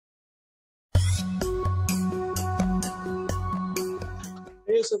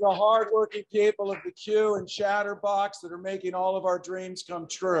these are the hardworking people of the Q and Chatterbox that are making all of our dreams come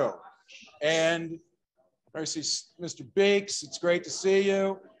true. And I see Mr. Beeks, it's great to see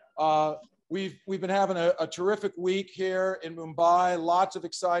you. We've been having a terrific week here in Mumbai. Lots of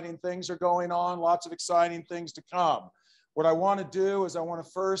exciting things are going on, lots of exciting things to come. What I want to do is I want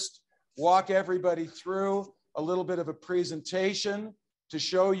to first walk everybody through a little bit of a presentation to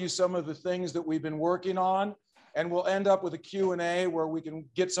show you some of the things that we've been working on. And we'll end up with a Q&A where we can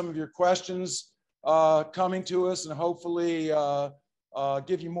get some of your questions coming to us and hopefully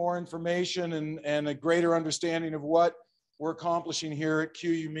give you more information and a greater understanding of what we're accomplishing here at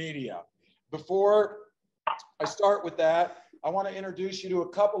QYOU Media. Before I start with that, I want to introduce you to a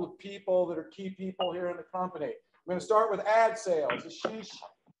couple of people that are key people here in the company. I'm going to start with ad sales. Ashish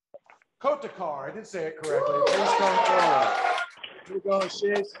Kotakar. I did say it correctly. Please come forward. Here we go,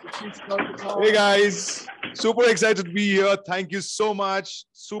 Ashish. Ashish Kotakar. Hey guys, super excited to be here. Thank you so much.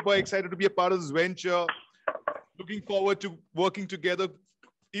 Super excited to be a part of this venture. Looking forward to working together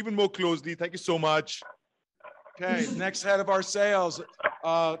even more closely. Thank you so much. Okay, next head of our sales,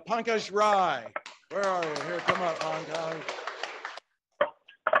 Pankaj Rai. Where are you? Here, come up, Pankaj.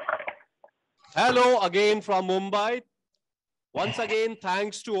 Hello again from Mumbai. Once again,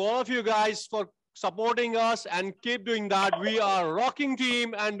 thanks to all of you guys for supporting us and keep doing that. We are a rocking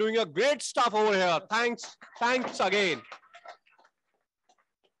team and doing a great stuff over here. Thanks again.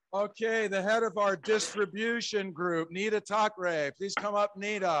 Okay, the head of our distribution group, Nita Thakre. Please come up,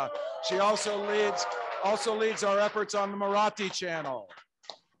 Nita. She also leads our efforts on the Marathi channel.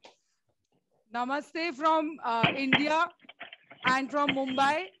 Namaste from India and from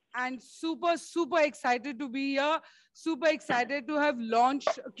Mumbai, and super excited to be here. Super excited to have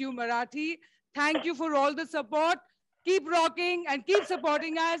launched Q Marathi. Thank you for all the support. Keep rocking and keep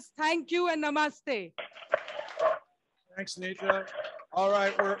supporting us. Thank you and namaste. Thanks, Nita. All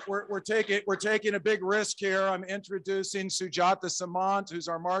right, we're taking a big risk here. I'm introducing Sujata Samant, who's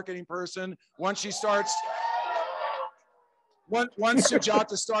our marketing person. Once Sujata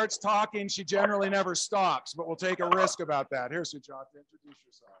starts talking, she generally never stops, but we'll take a risk about that. Here, Sujata, introduce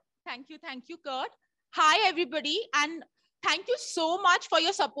yourself. Thank you, Kurt. Hi, everybody, and thank you so much for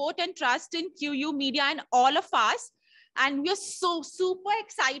your support and trust in QYOU Media and all of us. And we're so super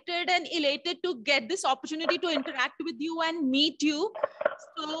excited and elated to get this opportunity to interact with you and meet you.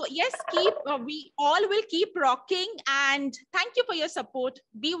 So yes, we all will keep rocking, and thank you for your support.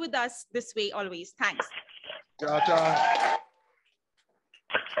 Be with us this way always. Thanks. Sujata.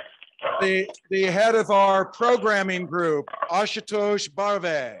 The head of our programming group, Ashutosh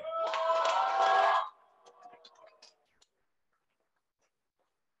Barve.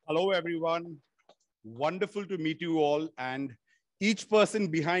 Hello, everyone. Wonderful to meet you all. And each person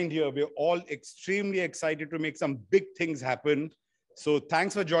behind here, we're all extremely excited to make some big things happen. So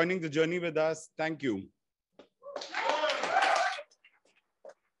thanks for joining the journey with us. Thank you.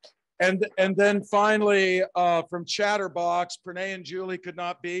 And then finally, from Chatterbox, Pranay and Julie could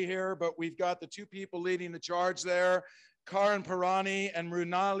not be here, but we've got the two people leading the charge there, Karan Parani and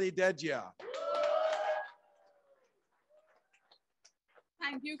Runali Dedya.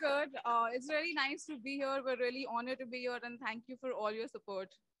 Thank you, Kurt. It's really nice to be here. We're really honored to be here, and thank you for all your support.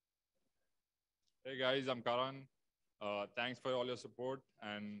 Hey guys, I'm Karan. Thanks for all your support,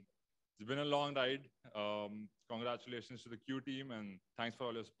 and it's been a long ride. Congratulations to the Q team, and thanks for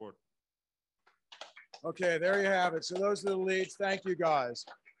all your support. Okay, there you have it. So those are the leads. Thank you, guys.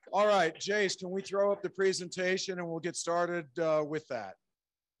 All right, Jace, can we throw up the presentation and we'll get started with that?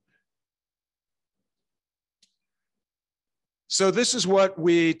 So this is what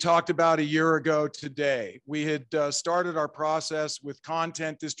we talked about a year ago today. We had started our process with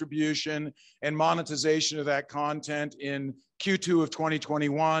content distribution and monetization of that content in Q2 of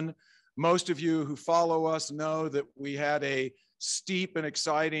 2021. Most of you who follow us know that we had a steep and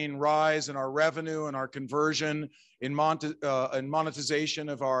exciting rise in our revenue and our conversion in monetization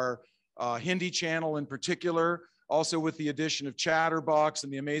of our Hindi channel in particular. Also with the addition of Chatterbox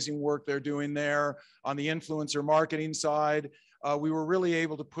and the amazing work they're doing there on the influencer marketing side, we were really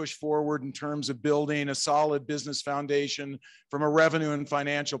able to push forward in terms of building a solid business foundation from a revenue and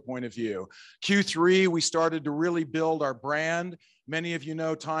financial point of view. Q3, we started to really build our brand. Many of you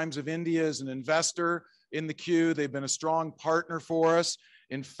know Times of India is an investor in the Q. They've been a strong partner for us.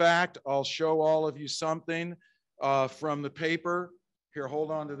 In fact, I'll show all of you something from the paper. Here,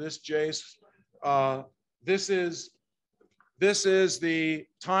 hold on to this, Jace. This is the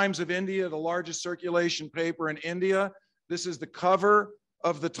Times of India, the largest circulation paper in India. This is the cover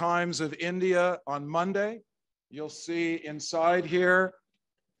of the Times of India on Monday. You'll see inside here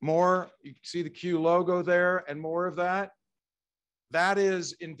more. You can see the Q logo there and more of that. That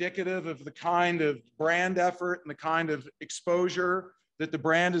is indicative of the kind of brand effort and the kind of exposure that the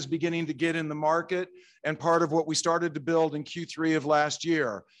brand is beginning to get in the market, and part of what we started to build in Q3 of last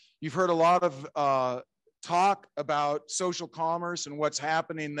year. You've heard a lot of talk about social commerce and what's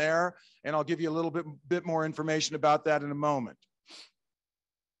happening there, and I'll give you a little bit more information about that in a moment.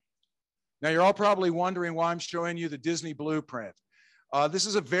 Now, you're all probably wondering why I'm showing you the Disney blueprint. This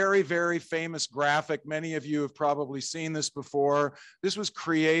is a very, very famous graphic. Many of you have probably seen this before. This was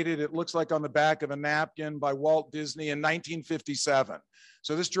created, it looks like on the back of a napkin, by Walt Disney in 1957.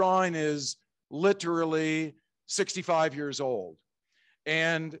 So this drawing is literally 65 years old.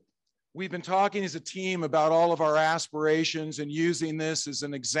 And we've been talking as a team about all of our aspirations and using this as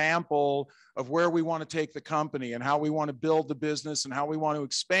an example of where we want to take the company and how we want to build the business and how we want to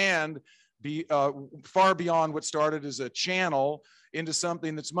expand far beyond what started as a channel into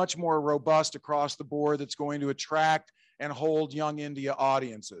something that's much more robust across the board, that's going to attract and hold young India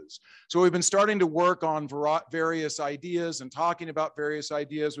audiences. So we've been starting to work on various ideas and talking about various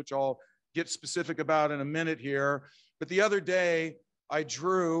ideas, which I'll get specific about in a minute here. But the other day, I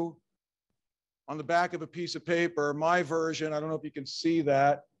drew on the back of a piece of paper my version, I don't know if you can see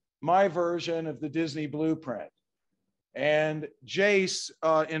that, my version of the Disney blueprint. And Jace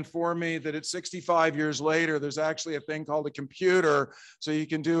informed me that at 65 years later, there's actually a thing called a computer. So you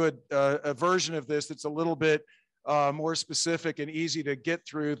can do a version of this that's a little bit more specific and easy to get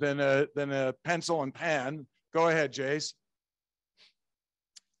through than a pencil and pen. Go ahead, Jace.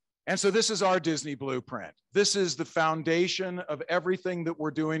 And so this is our Disney blueprint. This is the foundation of everything that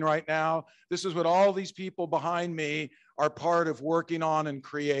we're doing right now. This is what all these people behind me are part of working on and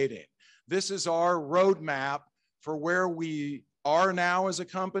creating. This is our roadmap for where we are now as a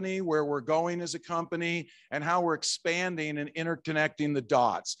company, where we're going as a company, and how we're expanding and interconnecting the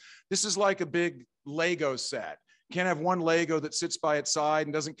dots. This is like a big Lego set. You can't have one Lego that sits by its side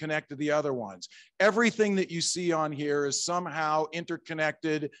and doesn't connect to the other ones. Everything that you see on here is somehow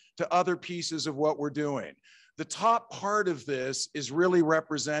interconnected to other pieces of what we're doing. The top part of this is really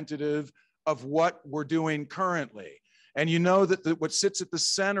representative of what we're doing currently. And you know that what sits at the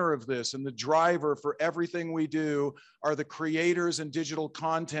center of this and the driver for everything we do are the creators and digital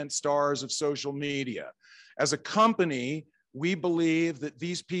content stars of social media. As a company, we believe that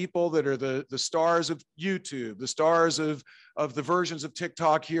these people that are the stars of YouTube, the stars of the versions of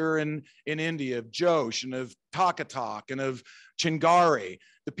TikTok here in India, of Josh and of Takatalk and of Chingari,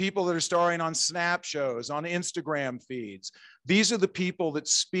 the people that are starring on Snap shows, on Instagram feeds, these are the people that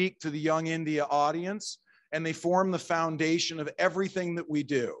speak to the young India audience, and they form the foundation of everything that we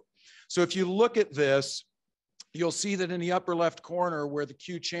do. So if you look at this, you'll see that in the upper left corner where the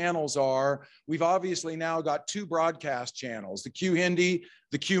Q channels are, we've obviously now got two broadcast channels, the Q Hindi,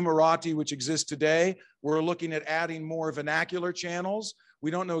 the Q Marathi, which exists today. We're looking at adding more vernacular channels.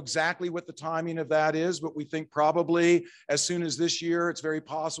 We don't know exactly what the timing of that is, but we think probably as soon as this year, it's very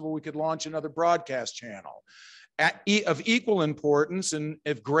possible we could launch another broadcast channel. Of equal importance and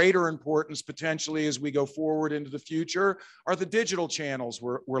of greater importance potentially as we go forward into the future are the digital channels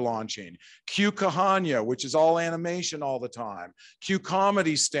we're launching. Q Kahanya, which is all animation all the time. Q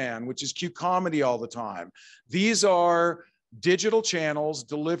Comedy Stand, which is Q Comedy all the time. These are digital channels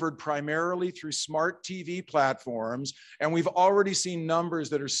delivered primarily through smart TV platforms. And we've already seen numbers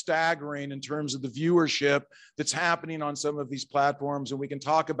that are staggering in terms of the viewership that's happening on some of these platforms. And we can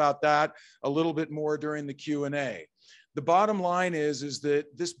talk about that a little bit more during the Q&A. The bottom line is that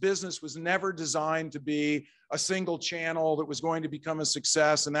this business was never designed to be a single channel that was going to become a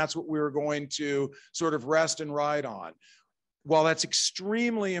success. And that's what we were going to sort of rest and ride on. While that's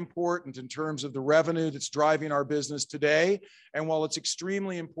extremely important in terms of the revenue that's driving our business today, and while it's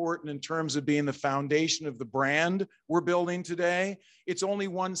extremely important in terms of being the foundation of the brand we're building today, it's only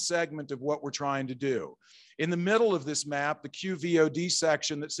one segment of what we're trying to do. In the middle of this map, the QVOD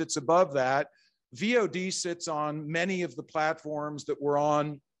section that sits above that, VOD sits on many of the platforms that we're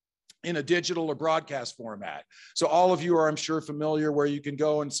on in a digital or broadcast format. So all of you are, I'm sure, familiar where you can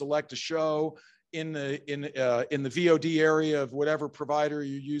go and select a show in the VOD area of whatever provider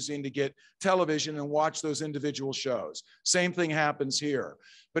you're using to get television and watch those individual shows. Same thing happens here.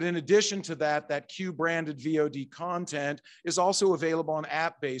 But in addition to that, that Q branded VOD content is also available on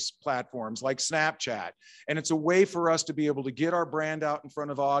app-based platforms like Snapchat. And it's a way for us to be able to get our brand out in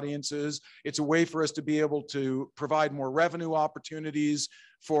front of audiences. It's a way for us to be able to provide more revenue opportunities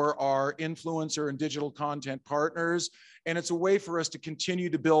for our influencer and digital content partners. And it's a way for us to continue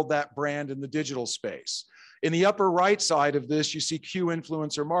to build that brand in the digital space. In the upper right side of this, you see Q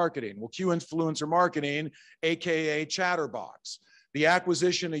Influencer Marketing. Well, Q Influencer Marketing, AKA Chatterbox. The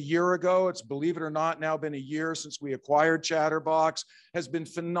acquisition a year ago, it's, believe it or not, now been a year since we acquired Chatterbox, has been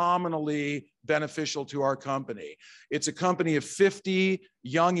phenomenally beneficial to our company. It's a company of 50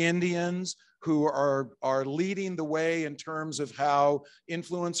 young Indians who are leading the way in terms of how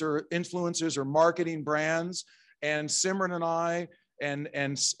influencers are marketing brands. And Simran and I and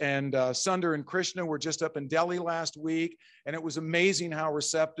Sundar and Krishna were just up in Delhi last week, and it was amazing how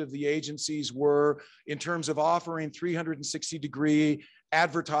receptive the agencies were in terms of offering 360-degree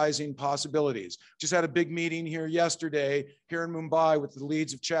advertising possibilities. Just had a big meeting here yesterday here in Mumbai with the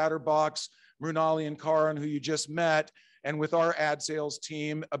leads of Chatterbox, Mrunali and Karan, who you just met, and with our ad sales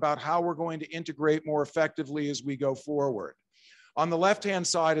team about how we're going to integrate more effectively as we go forward. On the left-hand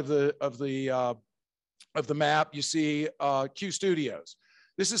side of the map, you see QYOU Studios.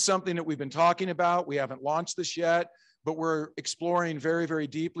 This is something that we've been talking about. We haven't launched this yet, but we're exploring very, very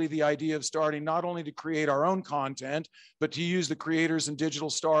deeply the idea of starting not only to create our own content, but to use the creators and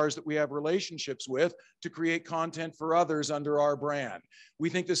digital stars that we have relationships with to create content for others under our brand. We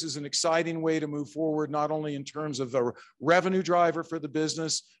think this is an exciting way to move forward, not only in terms of the revenue driver for the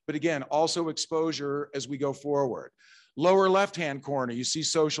business, but again, also exposure as we go forward. Lower left-hand corner, you see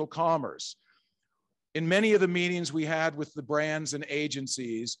social commerce. In many of the meetings we had with the brands and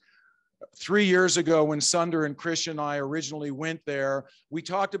agencies, 3 years ago when Sundar and Krishna and I originally went there, we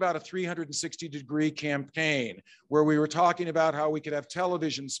talked about a 360-degree campaign where we were talking about how we could have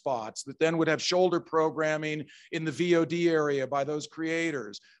television spots that then would have shoulder programming in the VOD area by those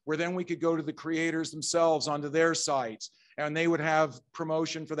creators, where then we could go to the creators themselves onto their sites, and they would have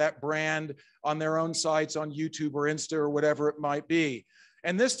promotion for that brand on their own sites on YouTube or Insta or whatever it might be.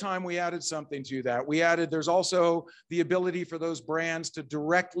 And this time we added something to that. We added, there's also the ability for those brands to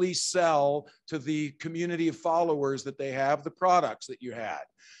directly sell to the community of followers that they have, the products that you had.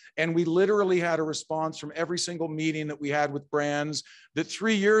 And we literally had a response from every single meeting that we had with brands that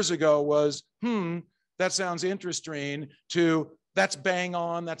 3 years ago was, that sounds interesting, to that's bang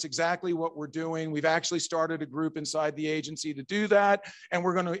on. That's exactly what we're doing. We've actually started a group inside the agency to do that. And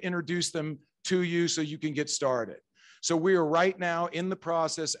we're going to introduce them to you so you can get started. So we are right now in the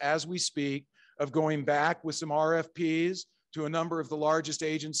process as we speak of going back with some RFPs to a number of the largest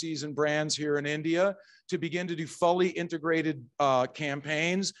agencies and brands here in India to begin to do fully integrated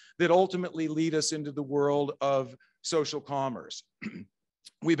campaigns that ultimately lead us into the world of social commerce.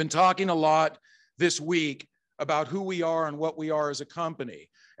 We've been talking a lot this week about who we are and what we are as a company.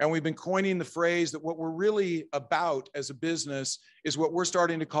 And we've been coining the phrase that what we're really about as a business is what we're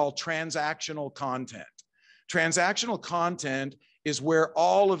starting to call transactional content. Transactional content is where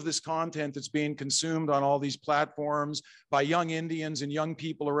all of this content that's being consumed on all these platforms by young Indians and young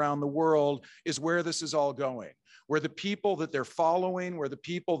people around the world is where this is all going. Where the people that they're following, where the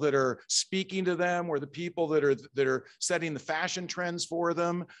people that are speaking to them, where the people that are setting the fashion trends for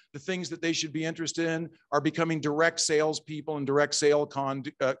them, the things that they should be interested in are becoming direct salespeople and direct sales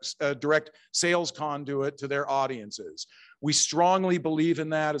conduit to their audiences. We strongly believe in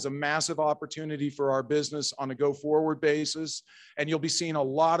that as a massive opportunity for our business on a go-forward basis. And you'll be seeing a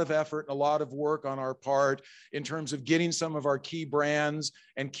lot of effort and a lot of work on our part in terms of getting some of our key brands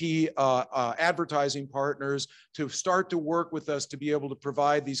and key advertising partners to start to work with us to be able to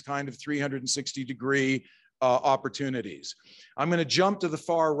provide these kind of 360-degree opportunities. I'm going to jump to the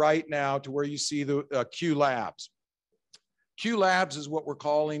far right now to where you see the QYOU Labs. QYOU Labs is what we're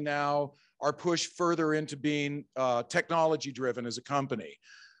calling now our push further into being technology driven as a company.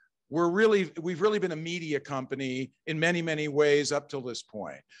 We've really been a media company in many, many ways up till this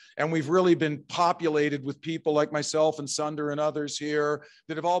point. And we've really been populated with people like myself and Sundar and others here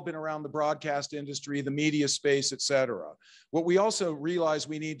that have all been around the broadcast industry, the media space, et cetera. What we also realize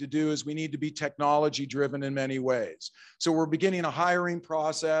we need to do is we need to be technology driven in many ways. So we're beginning a hiring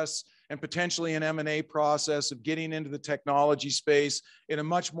process and potentially an M&A process of getting into the technology space in a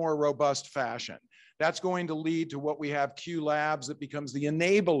much more robust fashion. That's going to lead to what we have QYOU Labs that becomes the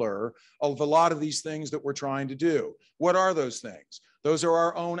enabler of a lot of these things that we're trying to do. What are those things? Those are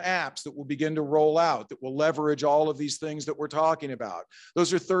our own apps that will begin to roll out that will leverage all of these things that we're talking about.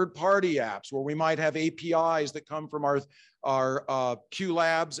 Those are third-party apps where we might have APIs that come from our QYOU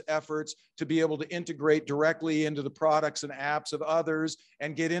Labs efforts to be able to integrate directly into the products and apps of others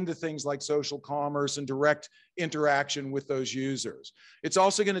and get into things like social commerce and direct interaction with those users. It's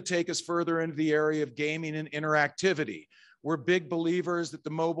also going to take us further into the area of gaming and interactivity. We're big believers that the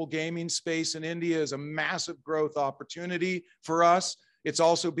mobile gaming space in India is a massive growth opportunity for us. It's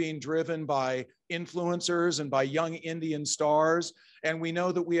also being driven by influencers and by young Indian stars. And we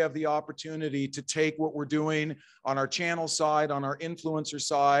know that we have the opportunity to take what we're doing on our channel side, on our influencer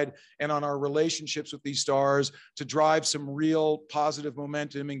side, and on our relationships with these stars to drive some real positive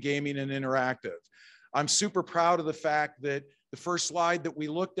momentum in gaming and interactive. I'm super proud of the fact that the first slide that we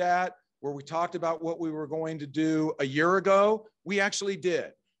looked at, where we talked about what we were going to do a year ago, we actually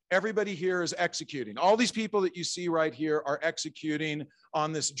did. Everybody here is executing. All these people that you see right here are executing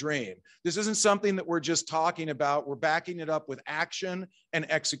on this dream. This isn't something that we're just talking about. We're backing it up with action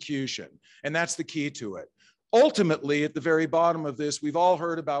and execution. And that's the key to it. Ultimately, at the very bottom of this, we've all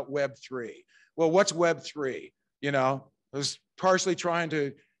heard about Web3. Well, what's Web3? You know, I was partially trying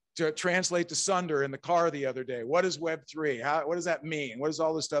to translate to Sunder in the car the other day. What is Web3? What does that mean? What does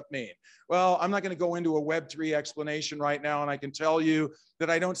all this stuff mean? Well, I'm not going to go into a Web3 explanation right now. And I can tell you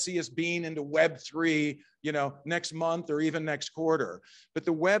that I don't see us being into Web3, you know, next month or even next quarter. But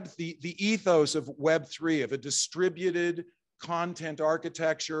the ethos of Web3, of a distributed content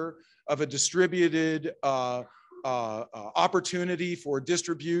architecture, of a distributed opportunity for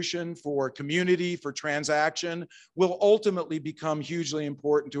distribution, for community, for transaction, will ultimately become hugely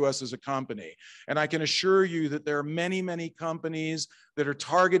important to us as a company. And I can assure you that there are many, many companies that are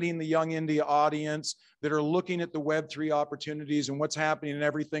targeting the young India audience, that are looking at the Web3 opportunities and what's happening and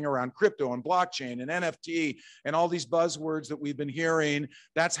everything around crypto and blockchain and NFT and all these buzzwords that we've been hearing.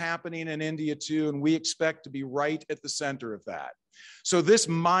 That's happening in India too, and we expect to be right at the center of that. So this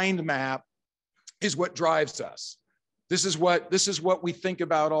mind map is what drives us. This is what we think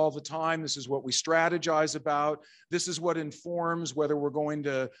about all the time. This is what we strategize about. This is what informs whether we're going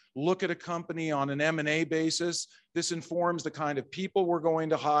to look at a company on an M&A basis. This informs the kind of people we're going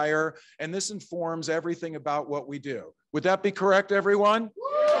to hire. And this informs everything about what we do. Would that be correct, everyone?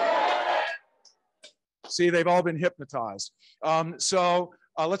 See, they've all been hypnotized. Let's go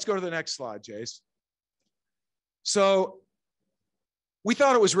to the next slide, Jace. So we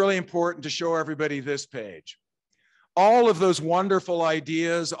thought it was really important to show everybody this page. All of those wonderful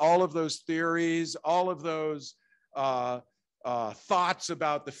ideas, all of those theories, all of those thoughts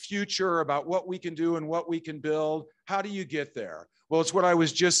about the future, about what we can do and what we can build. How do you get there? Well, it's what I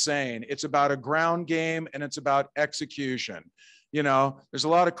was just saying. It's about a ground game and it's about execution. You know, there's a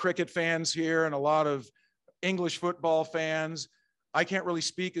lot of cricket fans here and a lot of English football fans. I can't really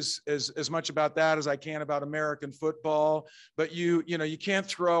speak as much about that as I can about American football, but you can't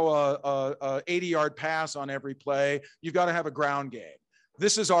throw a 80-yard pass on every play. You've got to have a ground game.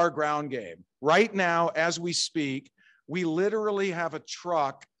 This is our ground game. Right now, as we speak, we literally have a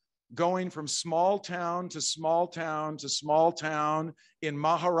truck going from small town to small town to small town in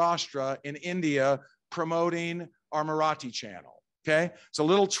Maharashtra in India, promoting our Marathi channel. Okay, it's a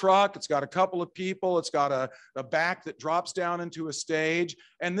little truck. It's got a couple of people. It's got a back that drops down into a stage.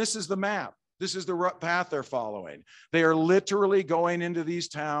 And this is the map. This is the path they're following. They are literally going into these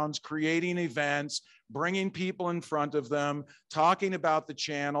towns, creating events, bringing people in front of them, talking about the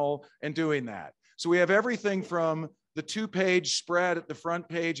channel and doing that. So we have everything from the 2-page spread at the front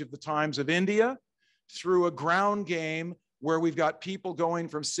page of the Times of India through a ground game where we've got people going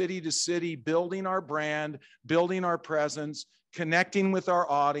from city to city, building our brand, building our presence, connecting with our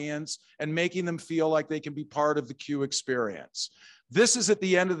audience, and making them feel like they can be part of the Q experience. This is, at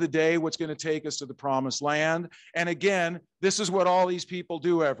the end of the day, what's going to take us to the promised land. And again, this is what all these people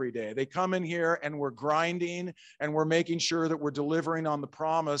do every day. They come in here and we're grinding and we're making sure that we're delivering on the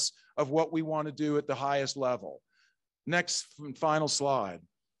promise of what we want to do at the highest level. Next and final slide.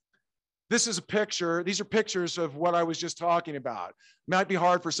 This is a picture. These are pictures of what I was just talking about. Might be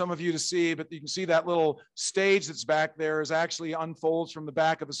hard for some of you to see, but you can see that little stage that's back there is actually unfolds from the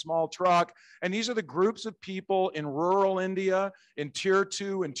back of a small truck. And these are the groups of people in rural India, in tier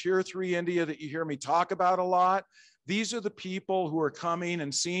 2 and tier 3 India that you hear me talk about a lot. These are the people who are coming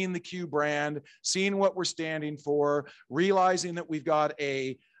and seeing the Q brand, seeing what we're standing for, realizing that we've got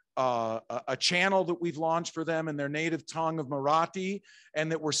a channel that we've launched for them in their native tongue of Marathi, and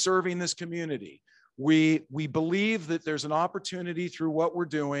that we're serving this community. We believe that there's an opportunity through what we're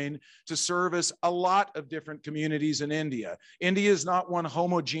doing to service a lot of different communities in India. India is not one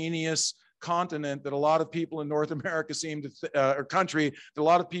homogeneous continent that a lot of people in North America seem to, or country that a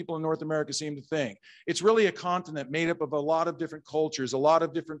lot of people in North America seem to think. It's really a continent made up of a lot of different cultures, a lot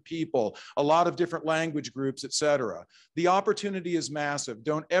of different people, a lot of different language groups, et cetera. The opportunity is massive.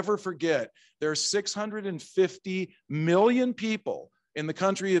 Don't ever forget, there are 650 million people in the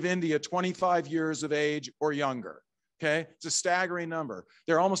country of India, 25 years of age or younger. Okay, it's a staggering number.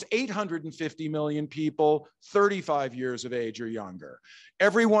 There are almost 850 million people 35 years of age or younger.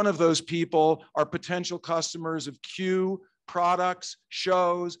 Every one of those people are potential customers of Q products,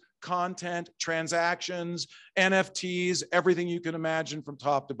 shows, content, transactions, NFTs, everything you can imagine from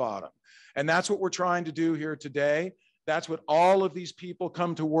top to bottom. And that's what we're trying to do here today. That's what all of these people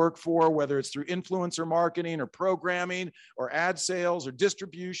come to work for, whether it's through influencer marketing or programming or ad sales or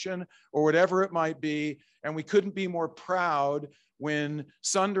distribution or whatever it might be. And we couldn't be more proud when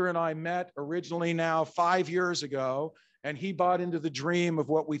Sundar and I met originally now 5 years ago, and he bought into the dream of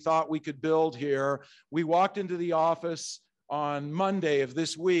what we thought we could build here. We walked into the office on Monday of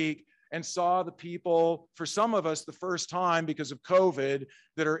this week and saw the people, for some of us the first time because of COVID,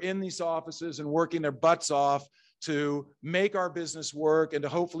 that are in these offices and working their butts off to make our business work and to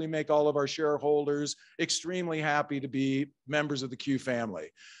hopefully make all of our shareholders extremely happy to be members of the Q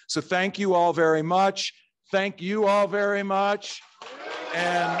family. So thank you all very much. Thank you all very much.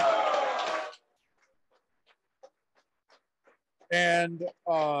 And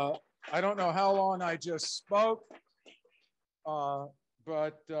I don't know how long I just spoke,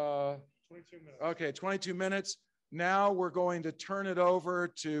 but 22 minutes. Okay, 22 minutes. Now we're going to turn it over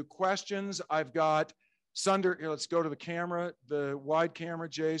to questions. I've got Sundar, here, let's go to the camera, the wide camera,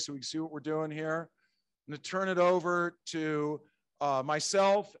 Jay, so we can see what we're doing here. I'm going to turn it over to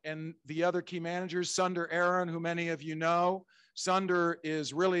myself and the other key managers, Sundar Aaron, who many of you know. Sundar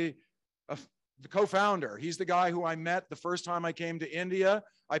is really the co-founder. He's the guy who I met the first time I came to India.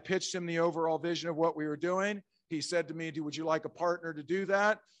 I pitched him the overall vision of what we were doing. He said to me, would you like a partner to do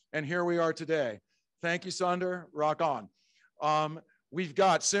that? And here we are today. Thank you, Sundar. Rock on. We've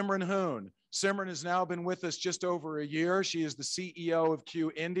got Simran Hoon. Simran has now been with us just over a year. She is the CEO of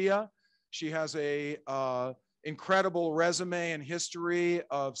Q India. She has a incredible resume and history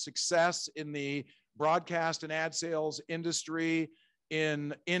of success in the broadcast and ad sales industry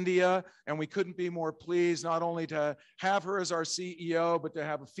in India. And we couldn't be more pleased not only to have her as our CEO, but to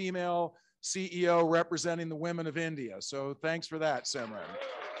have a female CEO representing the women of India. So thanks for that, Simran.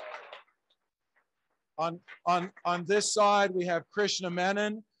 On this side, we have Krishna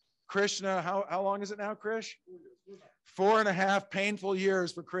Menon. Krishna, how long is it now, Krish? 4.5 painful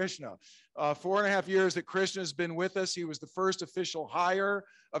years for Krishna. 4.5 years that Krishna has been with us. He was the first official hire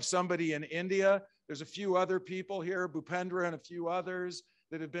of somebody in India. There's a few other people here, Bhupendra and a few others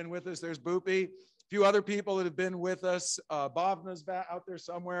that have been with us. There's Bhupi. A few other people that have been with us. Bhavna's out there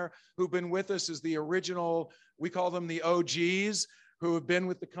somewhere, who've been with us as the original, we call them the OGs, who have been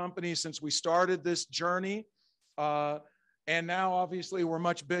with the company since we started this journey. And now, obviously, we're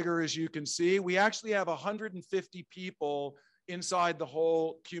much bigger, as you can see. We actually have 150 people inside the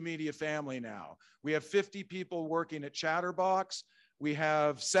whole Q Media family now. We have 50 people working at Chatterbox. We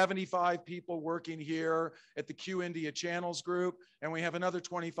have 75 people working here at the Q India Channels Group, and we have another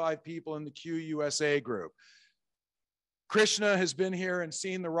 25 people in the Q USA Group. Krishna has been here and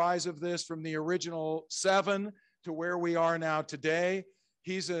seen the rise of this from the original 7 to where we are now today.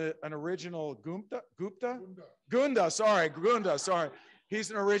 He's an original Gunda.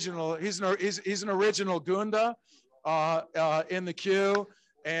 He's an original Gunda in the Q,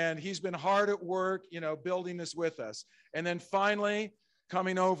 and he's been hard at work, building this with us. And then finally,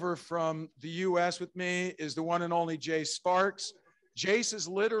 coming over from the US with me is the one and only Jace Sparks. Jace is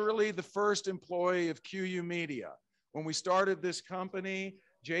literally the first employee of QYOU Media. When we started this company,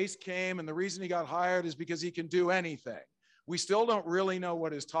 Jace came, and the reason he got hired is because he can do anything. We still don't really know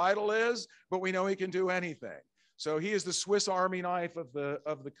what his title is, but we know he can do anything. So he is the Swiss Army knife of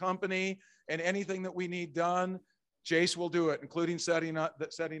the company, and anything that we need done, Jace will do it, including setting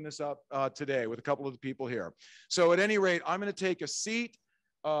this up today with a couple of the people here. So at any rate, I'm going to take a seat,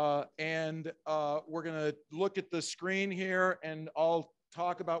 and we're going to look at the screen here, and I'll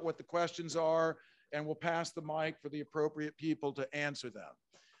talk about what the questions are, and we'll pass the mic for the appropriate people to answer them.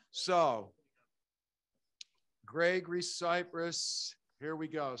 So, Gregory Cyprus, here we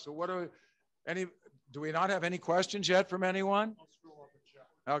go. So do we not have any questions yet from anyone?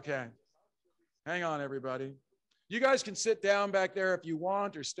 Okay. Hang on, everybody. You guys can sit down back there if you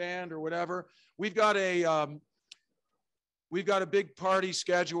want, or stand, or whatever. We've got a big party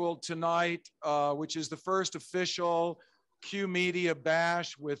scheduled tonight, which is the first official Q Media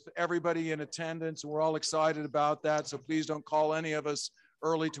Bash with everybody in attendance. We're all excited about that. So please don't call any of us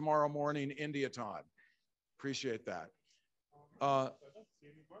early tomorrow morning, India time. Appreciate that. Are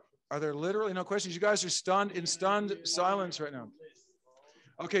there literally no questions? You guys are in stunned silence right now.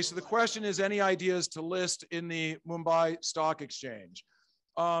 Okay, so the question is, any ideas to list in the Mumbai Stock Exchange?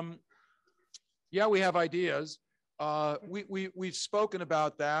 Yeah, we have ideas. We've spoken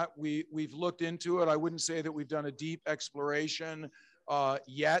about that. We've looked into it. I wouldn't say that we've done a deep exploration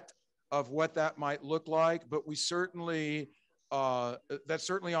yet of what that might look like, but we certainly, that's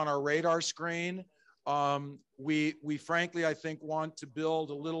certainly on our radar screen. We frankly, I think, want to build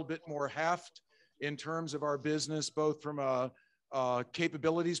a little bit more heft in terms of our business, both from a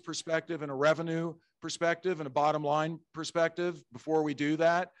capabilities perspective and a revenue perspective and a bottom line perspective before we do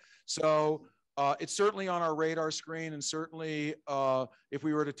that. So it's certainly on our radar screen, and certainly if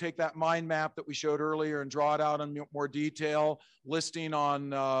we were to take that mind map that we showed earlier and draw it out in more detail, listing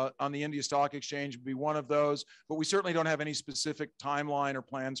on the India Stock Exchange would be one of those, but we certainly don't have any specific timeline or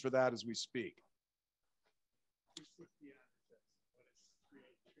plans for that as we speak.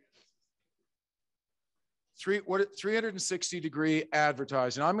 What 360-degree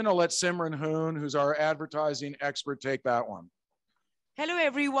advertising. I'm going to let Simran Hoon, who's our advertising expert, take that one. Hello,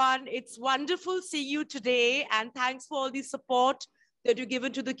 everyone. It's wonderful seeing you today, and thanks for all the support that you've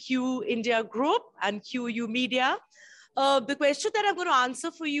given to the Q India group and QYOU Media. The question that I'm going to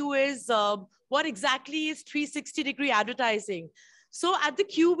answer for you is, what exactly is 360-degree advertising? So at the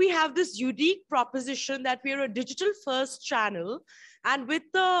Q, we have this unique proposition that we are a digital-first channel, and with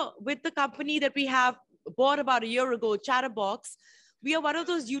the company that we have bought about a year ago, Chatterbox, we are one of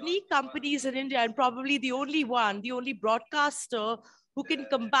those unique companies in India, and probably the only one, the only broadcaster who can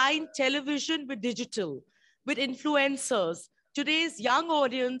combine television with digital, with influencers. Today's young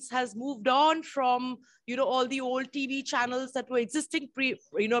audience has moved on from, all the old TV channels that were existing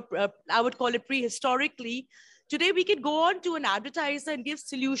I would call it prehistorically. Today, we can go on to an advertiser and give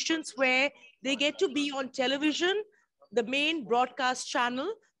solutions where they get to be on television, the main broadcast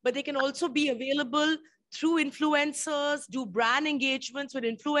channel, but they can also be available through influencers, do brand engagements with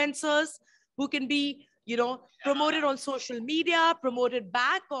influencers who can be, promoted on social media, promoted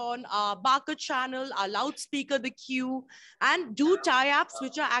back on our Barker channel, our loudspeaker, the Q, and do tie-ups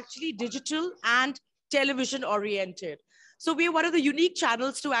which are actually digital and television oriented. So we are one of the unique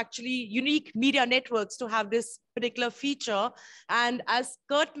channels to unique media networks to have this particular feature. And as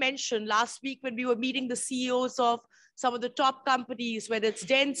Kurt mentioned last week when we were meeting the CEOs of some of the top companies, whether it's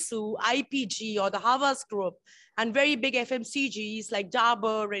Dentsu, IPG, or the Havas Group, and very big FMCGs like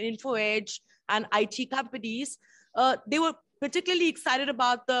Dabur and InfoEdge and IT companies, they were particularly excited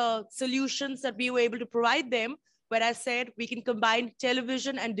about the solutions that we were able to provide them, where I said we can combine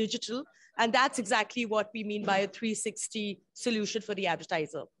television and digital, and that's exactly what we mean by a 360 solution for the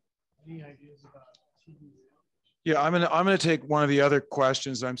advertiser. Any ideas about TV? Yeah, I'm gonna take one of the other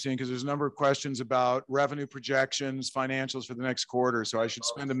questions I'm seeing, because there's a number of questions about revenue projections, financials for the next quarter. So I should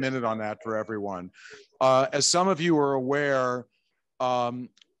spend a minute on that for everyone. As some of you are aware,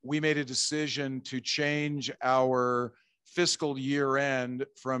 we made a decision to change our fiscal year end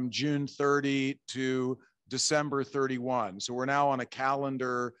from June 30 to December 31. So we're now on a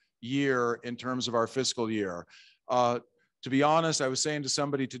calendar year in terms of our fiscal year. To be honest, I was saying to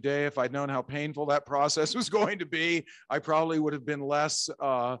somebody today, if I'd known how painful that process was going to be, I probably would have been less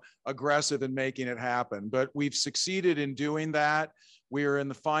aggressive in making it happen. But we've succeeded in doing that. We are in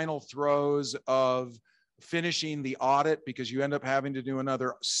the final throes of finishing the audit, because you end up having to do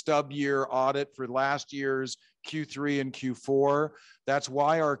another stub year audit for last year's Q3 and Q4. That's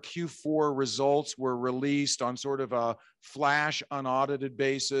why our Q4 results were released on sort of a flash unaudited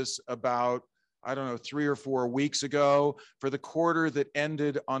basis about, I don't know, 3 or 4 weeks ago for the quarter that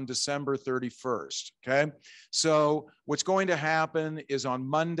ended on December 31st, okay? So what's going to happen is on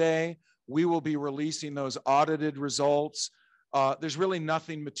Monday, we will be releasing those audited results. There's really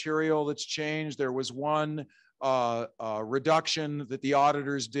nothing material that's changed. There was one reduction that the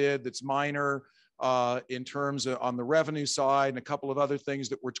auditors did that's minor in terms of on the revenue side, and a couple of other things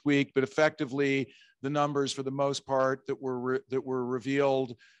that were tweaked, but effectively the numbers for the most part that were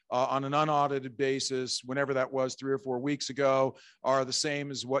revealed on an unaudited basis, whenever that was 3 or 4 weeks ago, are the same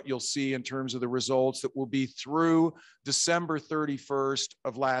as what you'll see in terms of the results that will be through December 31st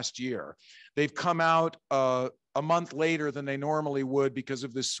of last year. They've come out a month later than they normally would because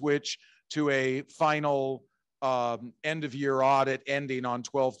of the switch to a final end of year audit ending on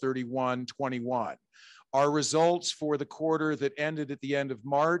 12/31/21. Our results for the quarter that ended at the end of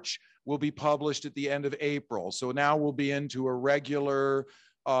March will be published at the end of April. So now we'll be into a regular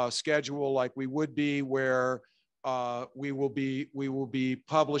schedule like we would be, where we will be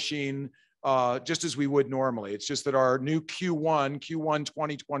publishing just as we would normally. It's just that our new Q1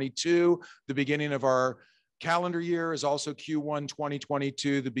 2022, the beginning of our calendar year, is also Q1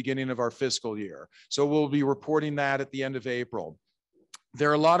 2022, the beginning of our fiscal year. So we'll be reporting that at the end of April.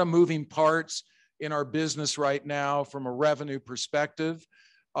 There are a lot of moving parts in our business right now from a revenue perspective.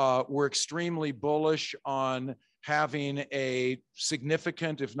 We're extremely bullish on having a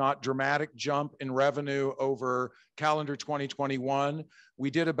significant, if not dramatic, jump in revenue over calendar 2021. We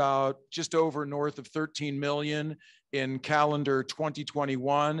did about just over north of 13 million in calendar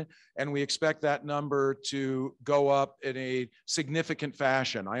 2021, and we expect that number to go up in a significant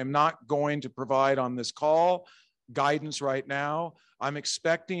fashion. I am not going to provide on this call guidance right now. I'm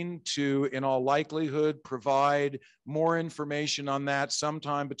expecting to, in all likelihood, provide more information on that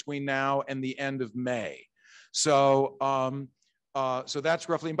sometime between now and the end of May. So, so that's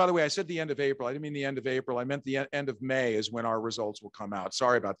roughly, and by the way, I said the end of April. I didn't mean the end of April. I meant the end of May is when our results will come out.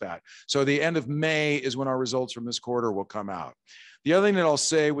 Sorry about that. So the end of May is when our results from this quarter will come out. The other thing that I'll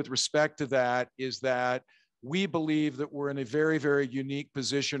say with respect to that is that we believe that we're in a very, very unique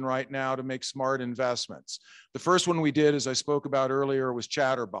position right now to make smart investments. The first one we did, as I spoke about earlier, was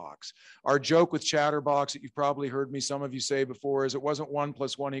Chatterbox. Our joke with Chatterbox that you've probably heard me, some of you say before, is it wasn't 1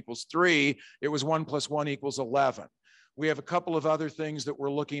 + 1 = 3, it was 1 + 1 = 11. We have a couple of other things that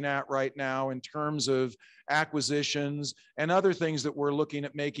we're looking at right now in terms of acquisitions and other things that we're looking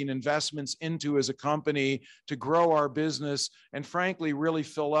at making investments into as a company to grow our business and frankly, really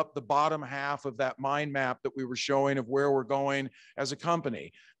fill up the bottom half of that mind map that we were showing of where we're going as a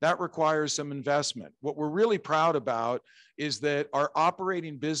company. That requires some investment. What we're really proud about is that our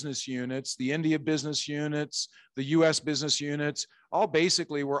operating business units, the India business units, the US business units, all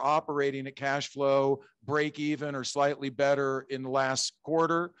basically were operating at cash flow break even or slightly better in the last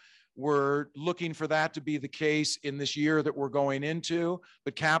quarter. We're looking for that to be the case in this year that we're going into.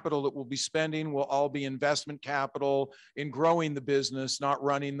 The capital that we'll be spending will all be investment capital in growing the business, not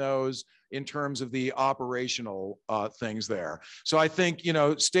running those in terms of the operational things there. So I think, you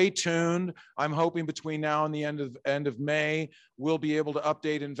know, stay tuned. I'm hoping between now and the end of May, we'll be able to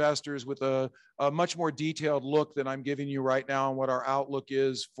update investors with a much more detailed look than I'm giving you right now on what our outlook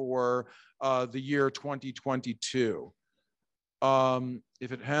is for the year 2022.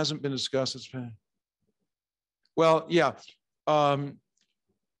 If it hasn't been discussed, it's been, well, yeah.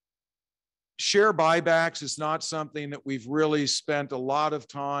 Share buybacks is not something that we've really spent a lot of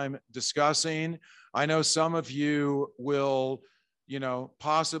time discussing. I know some of you will, you know,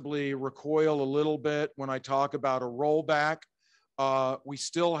 possibly recoil a little bit when I talk about a rollback. We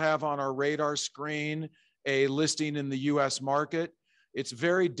still have on our radar screen a listing in the US market. It's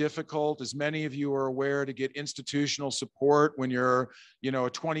very difficult, as many of you are aware, to get institutional support when you're, you know, a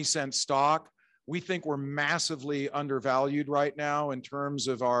 20-cent stock. We think we're massively undervalued right now in terms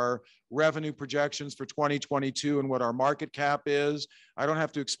of our revenue projections for 2022 and what our market cap is. I don't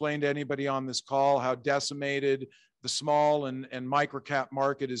have to explain to anybody on this call how decimated the small and micro cap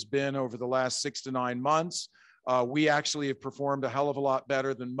market has been over the last 6 to 9 months. We actually have performed a hell of a lot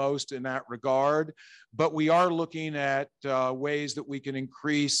better than most in that regard, but we are looking at ways that we can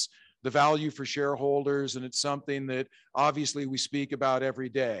increase the value for shareholders, and it's something that obviously we speak about every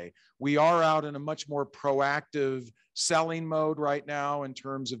day. We are out in a much more proactive selling mode right now in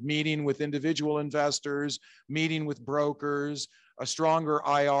terms of meeting with individual investors, meeting with brokers, a stronger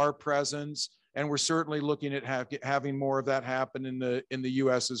IR presence, and we're certainly looking at having more of that happen in the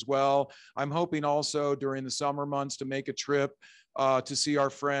US as well. I'm hoping also during the summer months to make a trip to see our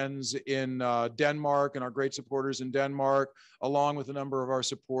friends in Denmark and our great supporters in Denmark, along with a number of our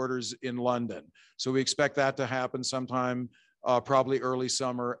supporters in London. So we expect that to happen sometime probably early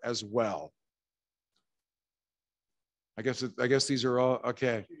summer as well. I guess these are all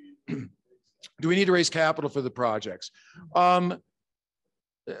okay. Do we need to raise capital for the projects?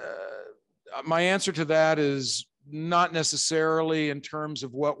 My answer to that is not necessarily in terms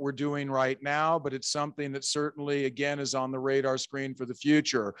of what we're doing right now, but it's something that certainly, again, is on the radar screen for the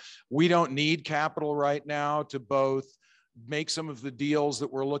future. We don't need capital right now to both make some of the deals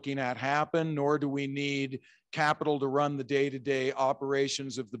that we're looking at happen, nor do we need capital to run the day-to-day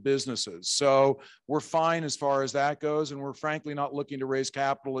operations of the businesses. So we're fine as far as that goes, and we're frankly not looking to raise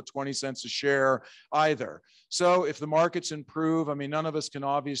capital at 20 cents a share either. So if the markets improve, I mean, none of us can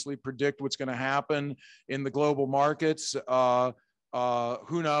obviously predict what's going to happen in the global markets.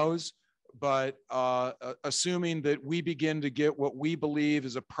 Who knows? But assuming that we begin to get what we believe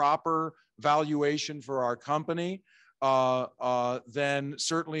is a proper valuation for our company, then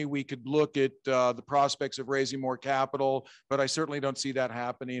certainly we could look at the prospects of raising more capital, but I certainly don't see that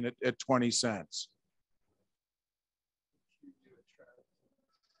happening at 20 cents.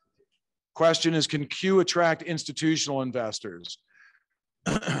 Question is, can Q attract institutional investors?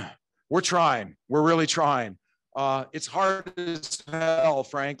 We're trying. We're really trying. It's hard as hell,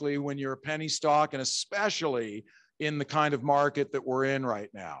 frankly, when you're a penny stock, and especially in the kind of market that we're in right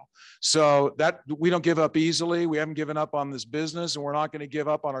now. So that we don't give up easily. We haven't given up on this business, and we're not going to give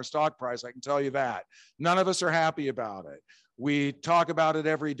up on our stock price. I can tell you that. None of us are happy about it. We talk about it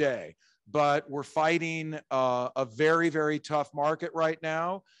every day, but we're fighting a very, very tough market right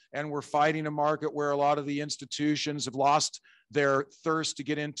now. And we're fighting a market where a lot of the institutions have lost their thirst to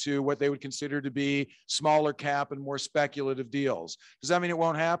get into what they would consider to be smaller cap and more speculative deals. Does that mean it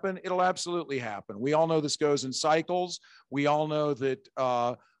won't happen? It'll absolutely happen. We all know this goes in cycles. We all know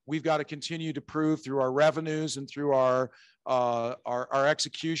that we've got to continue to prove through our revenues and through our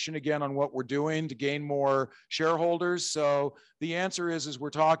execution again on what we're doing to gain more shareholders. So the answer is we're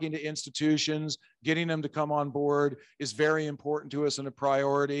talking to institutions, getting them to come on board is very important to us and a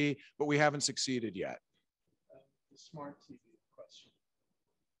priority, but we haven't succeeded yet. The smart TV question.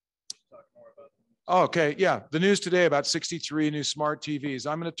 Talk more about Okay, yeah, the news today about 63 new smart TVs.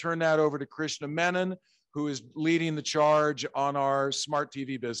 I'm going to turn that over to Krishna Menon, who is leading the charge on our smart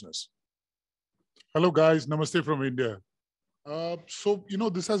TV business. Hello, guys. Namaste from India. So,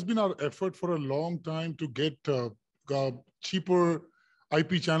 this has been our effort for a long time to get cheaper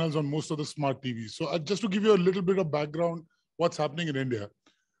IP channels on most of the smart TVs. So just to give you a little bit of background, what's happening in India.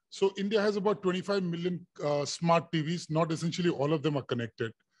 So India has about 25 million smart TVs. Not essentially all of them are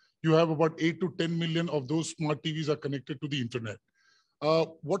connected. You have about 8 to 10 million of those smart TVs are connected to the internet.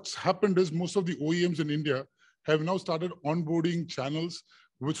 What's happened is most of the OEMs in India have now started onboarding channels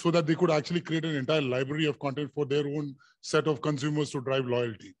so that they could actually create an entire library of content for their own set of consumers to drive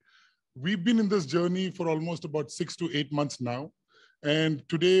loyalty. We've been in this journey for almost about 6 to 8 months now. And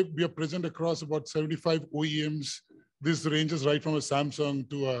today we are present across about 75 OEMs. This ranges right from a Samsung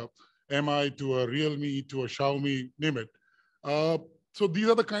to a MI to a Realme to a Xiaomi, name it. So these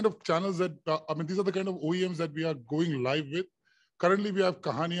are the kind of channels that, these are the kind of OEMs that we are going live with. Currently we have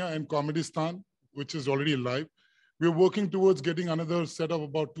Kahania and Comedistan, which is already live. We're working towards getting another set of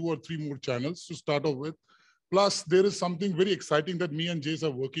about 2 or 3 more channels to start off with. Plus, there is something very exciting that me and Jace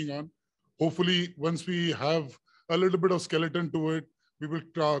are working on. Hopefully, once we have a little bit of skeleton to it,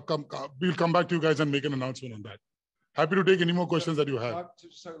 we'll come back to you guys and make an announcement on that. Happy to take any more questions that you have.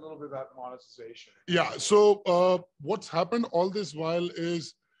 Just a little bit about monetization. Yeah, so what's happened all this while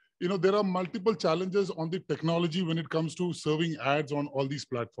is, there are multiple challenges on the technology when it comes to serving ads on all these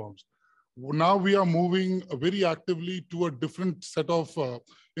platforms. Now we are moving very actively to a different set of,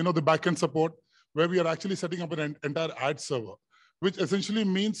 the backend support, where we are actually setting up an entire ad server, which essentially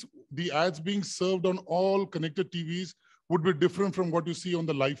means the ads being served on all connected TVs would be different from what you see on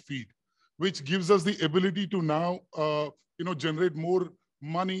the live feed, which gives us the ability to now, generate more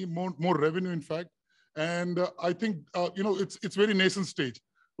money, more revenue, in fact. And I think, it's very nascent stage.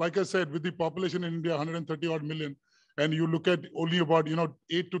 Like I said, with the population in India, 130 odd million, and you look at only about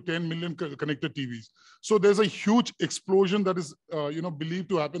 8 to 10 million connected TVs. So there's a huge explosion that is believed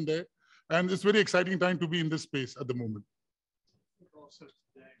to happen there, and it's very exciting time to be in this space at the moment. Also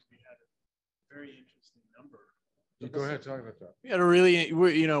today we had a very interesting number. Go ahead, talk about that. We had a really,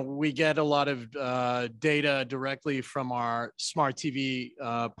 we get a lot of data directly from our smart TV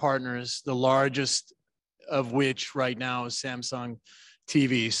partners, the largest of which right now is Samsung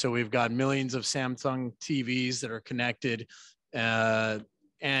TV. So we've got millions of Samsung TVs that are connected and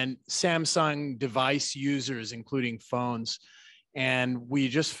Samsung device users, including phones. And we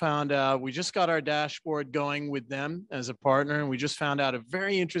just found out, we just got our dashboard going with them as a partner. And we just found out a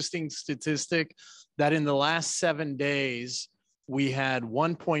very interesting statistic that in the last 7 days, we had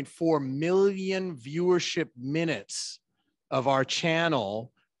 1.4 million viewership minutes of our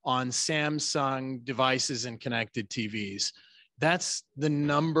channel on Samsung devices and connected TVs. That's the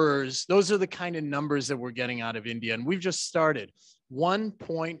numbers. Those are the kind of numbers that we're getting out of India. And we've just started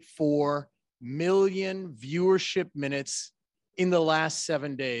 1.4 million viewership minutes in the last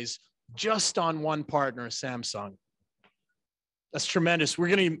 7 days, just on one partner, Samsung. That's tremendous.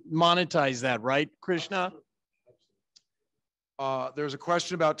 We're going to monetize that, right, Krishna? There's a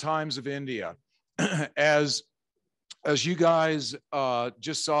question about Times of India. As you guys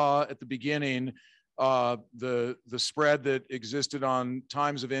just saw at the beginning, the spread that existed on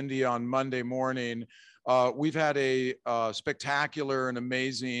Times of India on Monday morning, we've had a spectacular and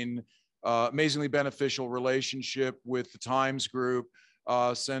amazingly beneficial relationship with the Times Group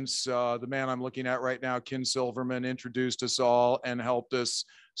since the man I'm looking at right now, Ken Silverman, introduced us all and helped us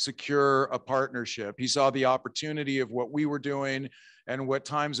secure a partnership. He saw the opportunity of what we were doing and what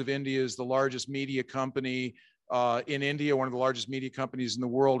Times of India is, the largest media company in India, one of the largest media companies in the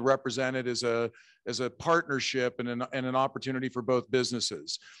world, represented as a partnership and an opportunity for both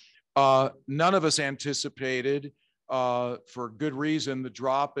businesses. None of us anticipated, for good reason, the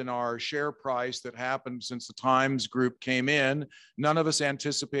drop in our share price that happened since the Times Group came in. None of us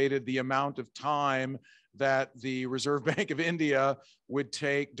anticipated the amount of time that the Reserve Bank of India would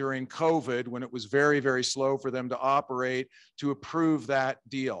take during COVID, when it was very, very slow for them to operate, to approve that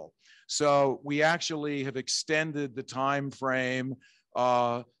deal. So we actually have extended the time frame,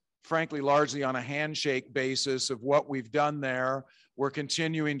 frankly, largely on a handshake basis of what we've done there. We're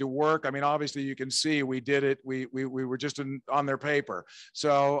continuing to work. I mean, obviously, you can see we did it. We were just on their paper.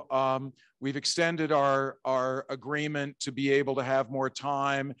 So we've extended our agreement to be able to have more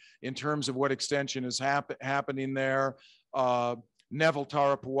time in terms of what extension is happening there. Neville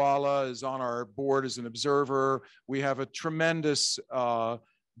Tarapawala is on our board as an observer. We have a tremendous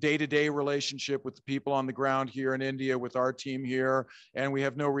day-to-day relationship with the people on the ground here in India, with our team here, and we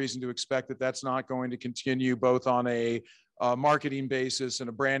have no reason to expect that that's not going to continue, both on a marketing basis and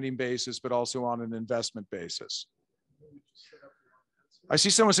a branding basis, but also on an investment basis. I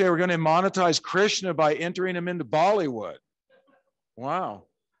see someone say we're going to monetize Krishna by entering him into Bollywood. Wow.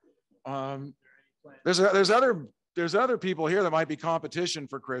 There's other people here that might be competition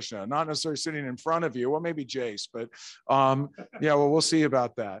for Krishna, not necessarily sitting in front of you. Well, maybe Jace, but yeah, well, we'll see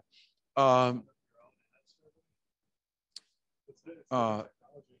about that.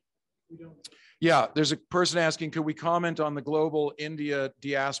 Yeah, there's a person asking, could we comment on the Global India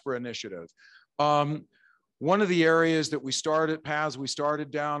Diaspora Initiative? One of the areas that paths we started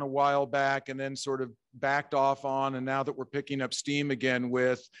down a while back and then sort of backed off on, and now that we're picking up steam again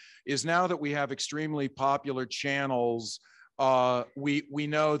with, is now that we have extremely popular channels, we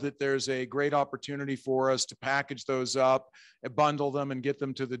know that there's a great opportunity for us to package those up, bundle them, and get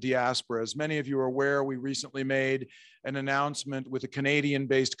them to the diaspora. As many of you are aware, we recently made an announcement with a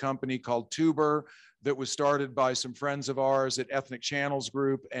Canadian-based company called Tuber that was started by some friends of ours at Ethnic Channels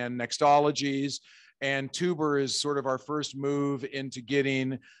Group and Nextologies. And Tuber is sort of our first move into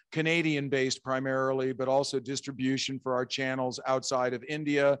getting Canadian-based primarily, but also distribution for our channels outside of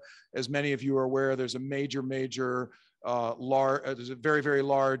India. As many of you are aware, there's a there's a very, very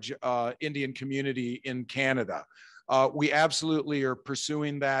large Indian community in Canada. We absolutely are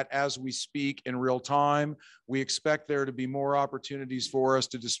pursuing that as we speak in real time. We expect there to be more opportunities for us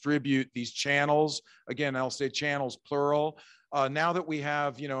to distribute these channels. Again, I'll say channels plural. Now that we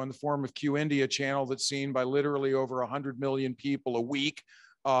have, in the form of QYOU India channel that's seen by literally over 100 million people a week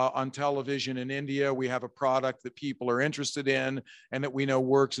on television in India, we have a product that people are interested in and that we know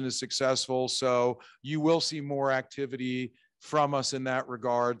works and is successful. So you will see more activity from us in that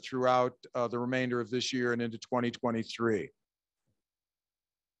regard throughout the remainder of this year and into 2023.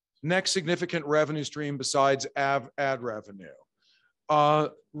 Next significant revenue stream besides ad revenue.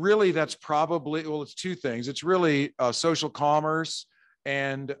 Really, that's probably, well, it's two things. It's really social commerce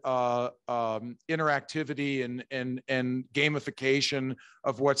and interactivity and gamification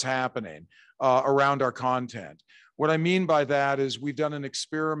of what's happening around our content. What I mean by that is we've done an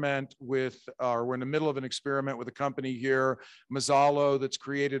experiment with, we're in the middle of an experiment with a company here, Mazzalo, that's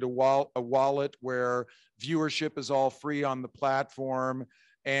created a wallet where viewership is all free on the platform,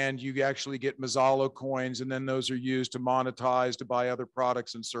 and you actually get Mazzalo coins, and then those are used to monetize, to buy other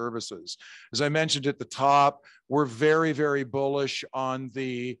products and services. As I mentioned at the top, we're very, very bullish on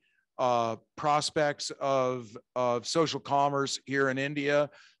the prospects of social commerce here in India.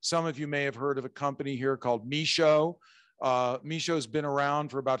 Some of you may have heard of a company here called Meesho. Meesho's been around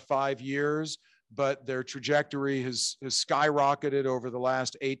for about 5 years, but their trajectory has skyrocketed over the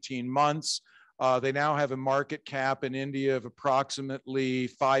last 18 months. They now have a market cap in India of approximately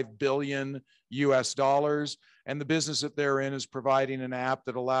 $5 billion US, and the business that they're in is providing an app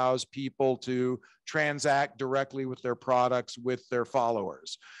that allows people to transact directly with their products with their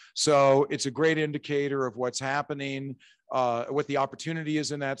followers. So it's a great indicator of what's happening, what the opportunity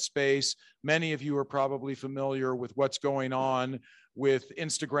is in that space. Many of you are probably familiar with what's going on with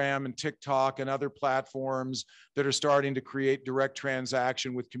Instagram and TikTok and other platforms that are starting to create direct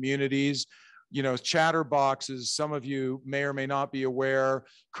transaction with communities. Chatterbox, as some of you may or may not be aware,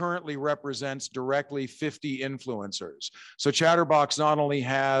 currently represents directly 50 influencers. So Chatterbox not only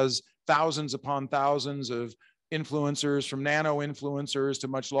has thousands upon thousands of influencers, from nano influencers to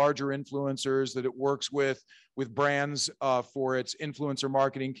much larger influencers that it works with brands for its influencer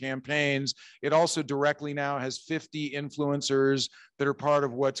marketing campaigns. It also directly now has 50 influencers that are part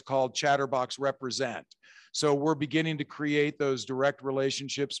of what's called Chatterbox Represent. So we're beginning to create those direct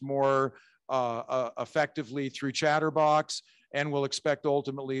relationships more effectively through Chatterbox, and we'll expect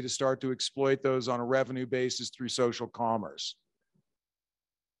ultimately to start to exploit those on a revenue basis through social commerce.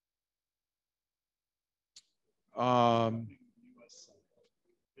 The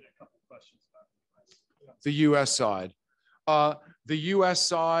US side. The US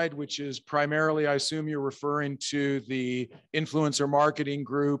side, which is primarily, I assume you're referring to the influencer marketing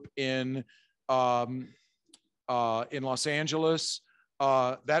group in in Los Angeles.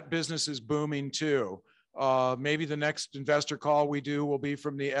 That business is booming too. Maybe the next investor call we do will be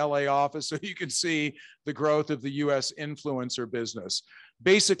from the LA office so you can see the growth of the US influencer business.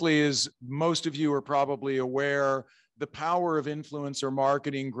 Basically, as most of you are probably aware, the power of influencer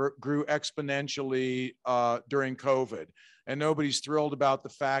marketing grew exponentially during COVID. And nobody's thrilled about the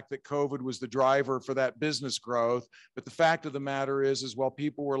fact that COVID was the driver for that business growth. But the fact of the matter is while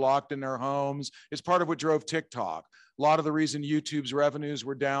people were locked in their homes, it's part of what drove TikTok. A lot of the reason YouTube's revenues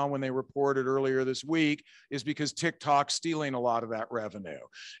were down when they reported earlier this week is because TikTok's stealing a lot of that revenue.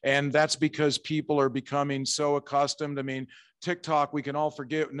 And that's because people are becoming so accustomed. I mean, TikTok, we can all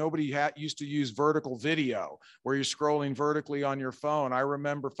forget, nobody used to use vertical video where you're scrolling vertically on your phone. I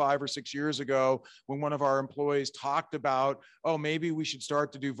remember 5 or 6 years ago when one of our employees talked about, oh, maybe we should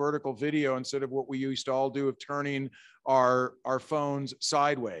start to do vertical video instead of what we used to all do of turning our phones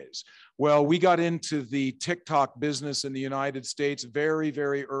sideways. Well, we got into the TikTok business in the United States very,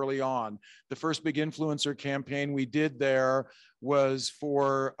 very early on. The first big influencer campaign we did there was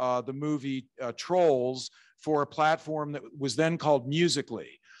for the movie Trolls, for a platform that was then called Musical.ly.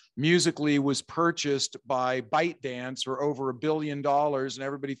 Musical.ly was purchased by ByteDance for over $1 billion, and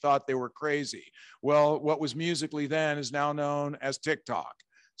everybody thought they were crazy. Well, what was Musical.ly then is now known as TikTok.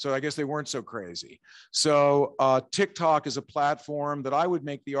 So I guess they weren't so crazy. So TikTok is a platform that I would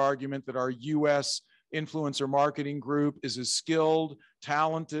make the argument that our US influencer marketing group is as skilled,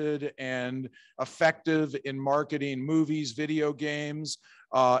 talented, and effective in marketing movies, video games,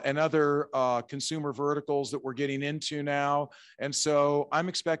 and other consumer verticals that we're getting into now. And so I'm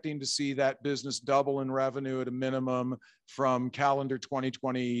expecting to see that business double in revenue at a minimum from calendar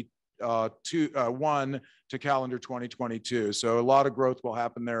 2021 to calendar 2022. So a lot of growth will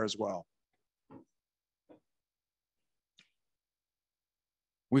happen there as well.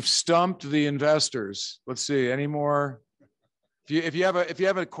 We've stumped the investors. Let's see, any more? If you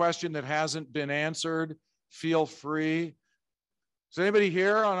have a question that hasn't been answered, feel free. Is anybody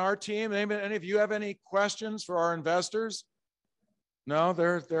here on our team? Any of you have any questions for our investors? No,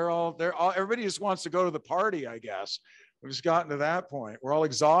 they're all everybody just wants to go to the party, I guess. We've just gotten to that point. We're all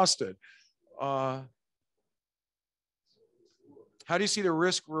exhausted. How do you see the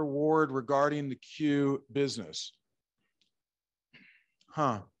risk reward regarding the Q business?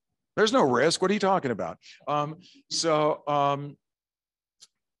 There's no risk. What are you talking about?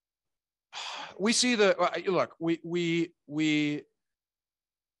 We see the look.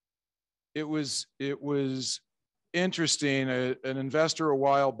 It was interesting. An investor a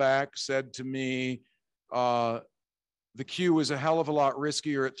while back said to me, the Q was a hell of a lot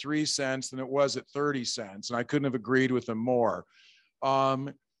riskier at 3 cents than it was at 30 cents. And I couldn't have agreed with him more.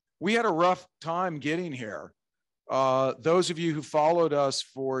 We had a rough time getting here. Those of you who followed us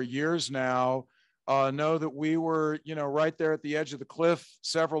for years now know that we were, right there at the edge of the cliff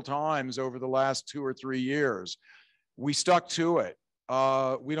several times over the last 2 or 3 years. We stuck to it.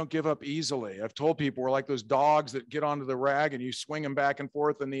 We don't give up easily. I've told people we're like those dogs that get onto the rag and you swing them back and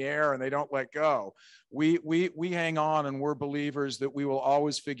forth in the air and they don't let go. We hang on, and we're believers that we will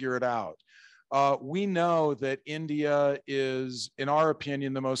always figure it out. We know that India is, in our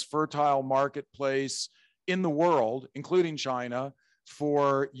opinion, the most fertile marketplace in the world, including China,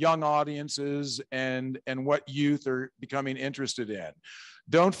 for young audiences and what youth are becoming interested in.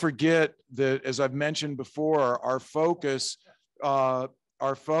 Don't forget that, as I've mentioned before, our focus on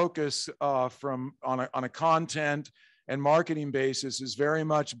a content and marketing basis has very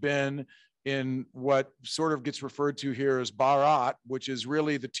much been in what sort of gets referred to here as Bharat, which is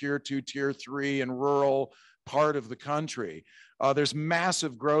really the tier 2, tier 3 and rural part of the country. There's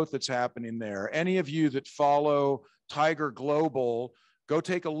massive growth that's happening there. Any of you that follow Tiger Global, go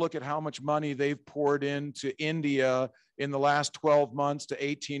take a look at how much money they've poured into India in the last 12 months to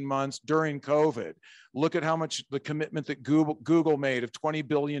 18 months during COVID. Look at how much the commitment that Google made of $20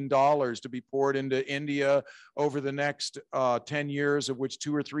 billion to be poured into India over the next 10 years, of which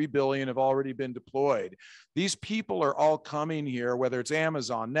 2 or 3 billion have already been deployed. These people are all coming here, whether it's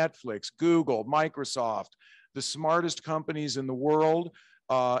Amazon, Netflix, Google, Microsoft, the smartest companies in the world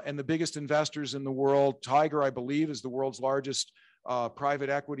and the biggest investors in the world. Tiger, I believe, is the world's largest private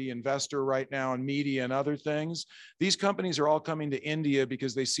equity investor right now in media and other things. These companies are all coming to India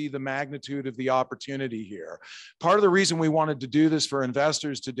because they see the magnitude of the opportunity here. Part of the reason we wanted to do this for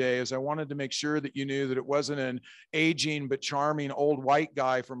investors today is I wanted to make sure that you knew that it wasn't an aging but charming old white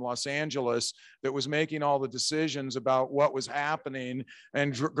guy from Los Angeles that was making all the decisions about what was happening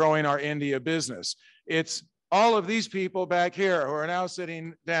and growing our India business. It's all of these people back here who are now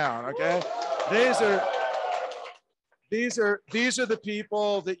sitting down, okay? these are the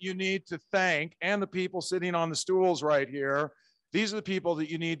people that you need to thank, and the people sitting on the stools right here. These are the people that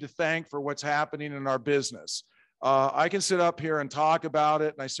you need to thank for what's happening in our business. I can sit up here and talk about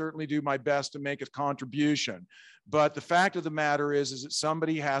it, and I certainly do my best to make a contribution. But the fact of the matter is that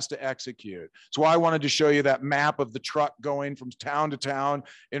somebody has to execute. So I wanted to show you that map of the truck going from town to town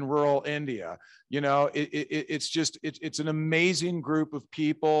in rural India. You know, it's an amazing group of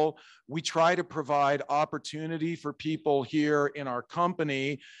people. We try to provide opportunity for people here in our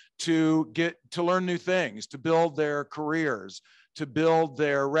company to get to learn new things, to build their careers, to build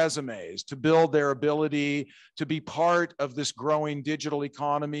their resumes, to build their ability to be part of this growing digital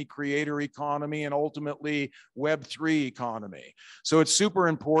economy, creator economy, and ultimately Web3 economy. So it's super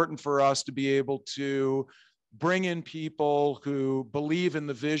important for us to be able to bring in people who believe in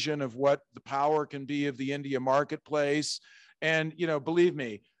the vision of what the power can be of the India marketplace. And, you know, believe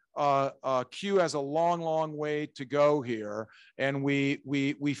me, Q has a long way to go here, and we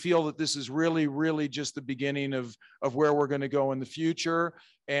feel that this is really just the beginning of where we're going to go in the future.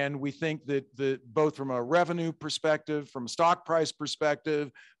 And we think that both from a revenue perspective, from a stock price perspective,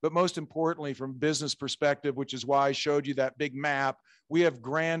 but most importantly from a business perspective, which is why I showed you that big map, we have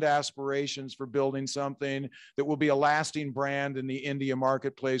grand aspirations for building something that will be a lasting brand in the India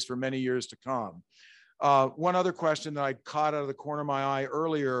marketplace for many years to come. One other question that I caught out of the corner of my eye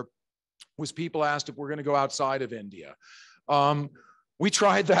earlier was people asked if we're going to go outside of India. We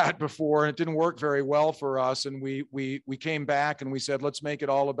tried that before and it didn't work very well for us. And we came back and we said, let's make it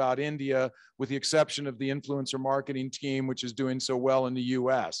all about India, with the exception of the influencer marketing team, which is doing so well in the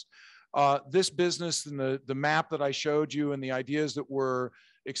US. This business and the map that I showed you and the ideas that we're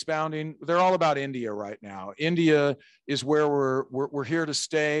expounding, they're all about India right now. India is where we're here to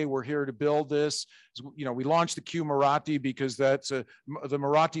stay. We're here to build this. You know, we launched the Q Marathi because the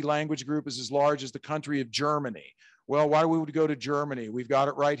Marathi language group is as large as the country of Germany. Well, why would we go to Germany? We've got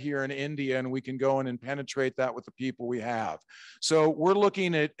it right here in India, and we can go in and penetrate that with the people we have. So we're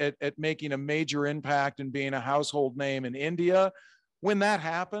looking at making a major impact and being a household name in India. When that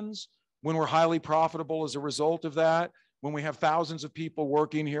happens, when we're highly profitable as a result of that, when we have thousands of people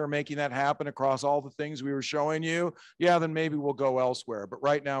working here, making that happen across all the things we were showing you, yeah, then maybe we'll go elsewhere. But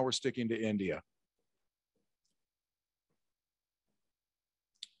right now we're sticking to India.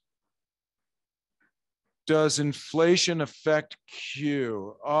 Does inflation affect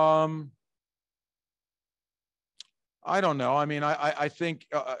Q? I don't know. I mean, I think,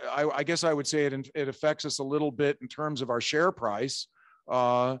 I guess I would say it affects us a little bit in terms of our share price.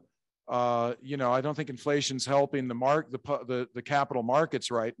 You know, I don't think inflation's helping the capital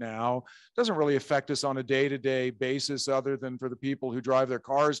markets right now. It doesn't really affect us on a day-to-day basis, other than for the people who drive their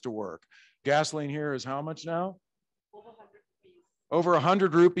cars to work. Gasoline here is how much now? Over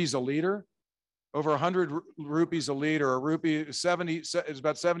 100 rupees a liter. Over 100 rupees a liter. A rupee 70 is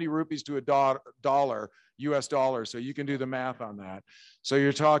about 70 rupees to a dollar, US dollar. So you can do the math on that. So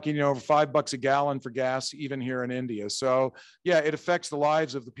you're talking, you know, over $5 a gallon for gas, even here in India. So yeah, it affects the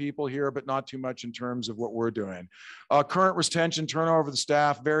lives of the people here, but not too much in terms of what we're doing. Current retention, turnover of the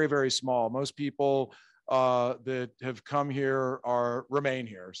staff, very small. Most people that have come here remain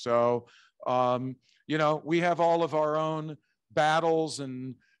here. So, you know, we have all of our own battles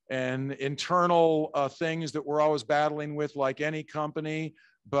and internal things that we're always battling with, like any company,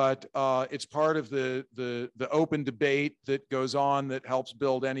 but it's part of the open debate that goes on that helps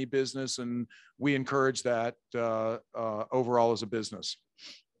build any business, and we encourage that overall as a business.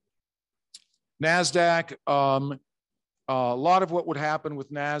 NASDAQ, a lot of what would happen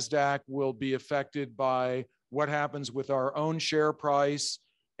with NASDAQ will be affected by what happens with our own share price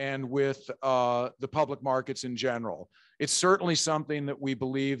and with the public markets in general. It's certainly something that we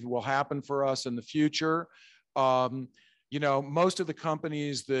believe will happen for us in the future. You know, most of the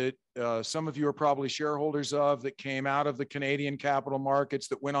companies that some of you are probably shareholders of that came out of the Canadian capital markets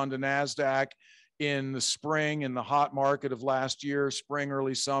that went onto NASDAQ in the spring, in the hot market of last year, spring,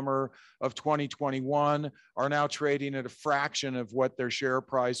 early summer of 2021, are now trading at a fraction of what their share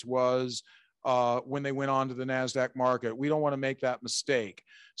price was when they went on to the NASDAQ market. We don't want to make that mistake.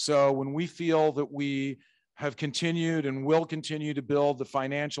 So when we feel that we have continued and will continue to build the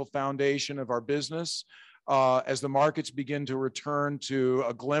financial foundation of our business, as the markets begin to return to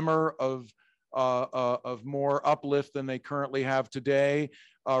a glimmer of more uplift than they currently have today,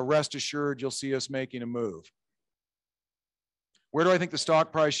 rest assured you'll see us making a move. Where do I think the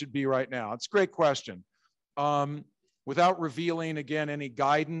stock price should be right now? It's a great question. Without revealing, again, any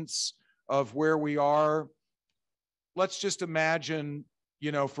guidance of where we are, let's just imagine,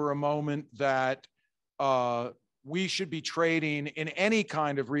 you know, for a moment that we should be trading in any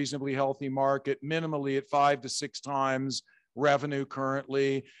kind of reasonably healthy market minimally at 5 to 6 times revenue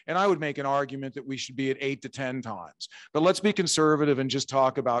currently. And I would make an argument that we should be at 8 to 10 times. But let's be conservative and just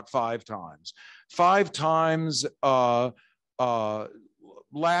talk about 5 times. 5 times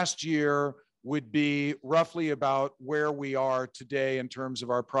last year would be roughly about where we are today in terms of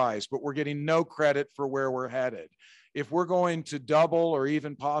our price, but we're getting no credit for where we're headed. If we're going to double or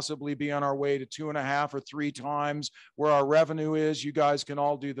even possibly be on our way to 2.5 or 3 times where our revenue is, you guys can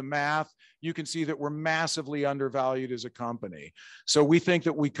all do the math. You can see that we're massively undervalued as a company. So we think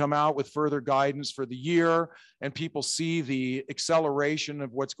that we come out with further guidance for the year and people see the acceleration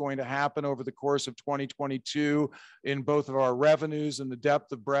of what's going to happen over the course of 2022 in both of our revenues and the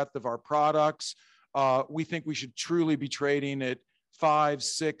depth of breadth of our products. We think we should truly be trading at 5,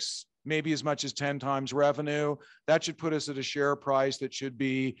 6, maybe as much as 10 times revenue. That should put us at a share price that should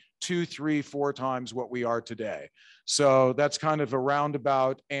be 2, 3, 4 times what we are today. So that's kind of a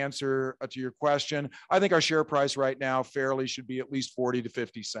roundabout answer to your question. I think our share price right now fairly should be at least 40 to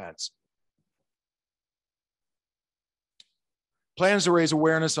 50 cents. Plans to raise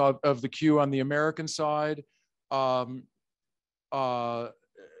awareness of the Q on the American side. It's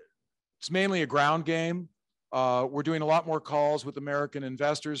mainly a ground game. We're doing a lot more calls with American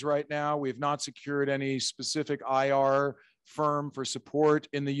investors right now. We have not secured any specific IR firm for support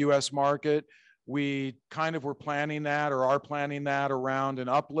in the US market. We kind of were planning that or are planning that around an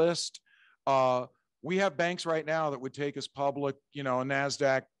uplist. We have banks right now that would take us public, you know, on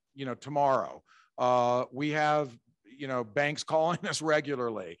NASDAQ, you know, tomorrow. We have, you know, banks calling us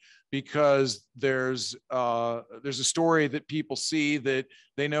regularly because there's a story that people see that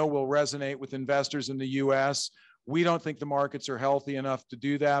they know will resonate with investors in the US. We don't think the markets are healthy enough to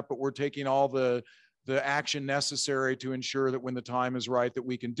do that, but we're taking all the action necessary to ensure that when the time is right that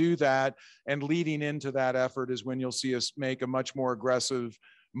we can do that. And leading into that effort is when you'll see us make a much more aggressive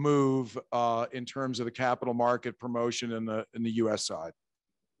move in terms of the capital market promotion in the US side.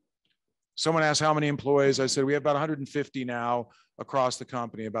 Someone asked how many employees. I said we have about 150 now across the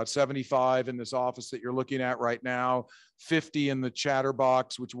company, about 75 in this office that you're looking at right now, 50 in the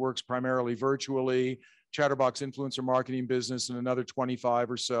Chatterbox, which works primarily virtually, Chatterbox influencer marketing business, and another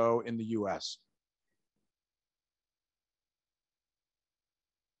 25 or so in the US.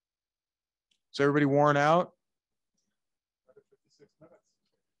 So everybody worn out?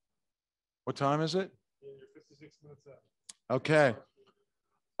 What time is it? You're 56 minutes out. Okay.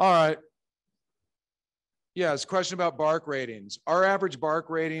 All right. Yes, question about BARC ratings. Our average BARC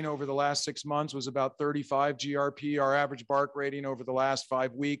rating over the last 6 months was about 35 GRP. Our average BARC rating over the last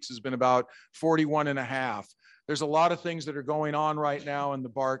 5 weeks has been about 41.5. There's a lot of things that are going on right now in the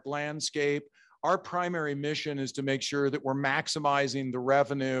BARC landscape. Our primary mission is to make sure that we're maximizing the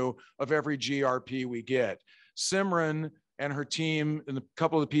revenue of every GRP we get. Simran and her team and a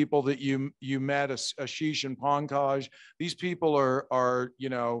couple of the people that you met, Ashish and Pankaj, these people are you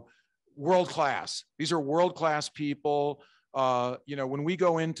know, world-class. These are world-class people. You know, when we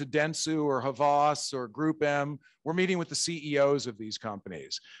go into Dentsu or Havas or Group M, we're meeting with the CEOs of these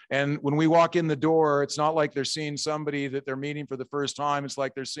companies. And when we walk in the door, it's not like they're seeing somebody that they're meeting for the first time. It's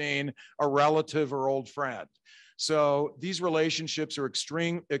like they're seeing a relative or old friend. So these relationships are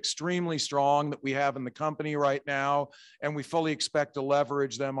extremely strong that we have in the company right now, and we fully expect to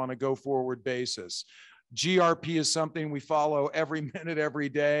leverage them on a go-forward basis. GRP is something we follow every minute, every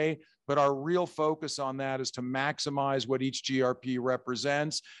day, but our real focus on that is to maximize what each GRP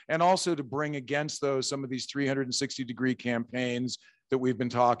represents and also to bring against those some of these 360-degree campaigns that we've been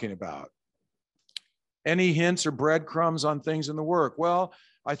talking about. Any hints or breadcrumbs on things in the work? Well,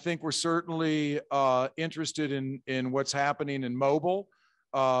 I think we're certainly interested in what's happening in mobile.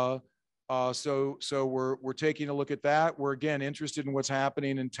 So we're taking a look at that. We're again interested in what's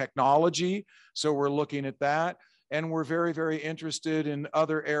happening in technology. So we're looking at that. And we're very, very interested in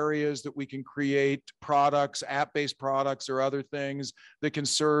other areas that we can create products, app-based products or other things that can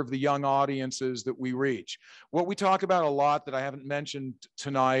serve the young audiences that we reach. What we talk about a lot that I haven't mentioned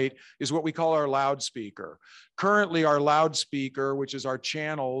tonight is what we call our loudspeaker. Currently, our loudspeaker, which is our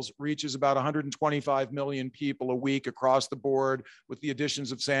channels, reaches about 125 million people a week across the board with the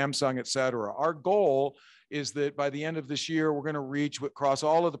additions of Samsung, et cetera. Our goal is that by the end of this year, we're going to reach across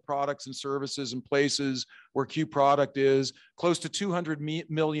all of the products and services and places where Q product is close to 200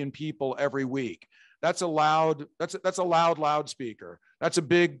 million people every week. That's a loud loudspeaker. That's a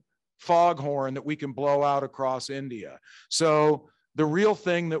big foghorn that we can blow out across India. So the real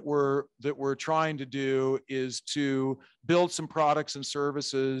thing that we're trying to do is to build some products and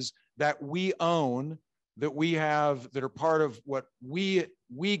services that we own, that we have, that are part of what we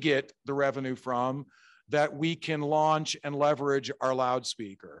get the revenue from, that we can launch and leverage our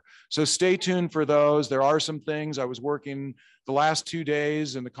loudspeaker. So stay tuned for those. There are some things. I was working the last 2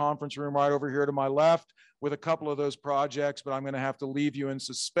 days in the conference room right over here to my left with a couple of those projects, but I'm going to have to leave you in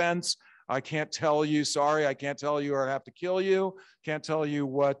suspense. I can't tell you, sorry, I can't tell you, or I have to kill you. Can't tell you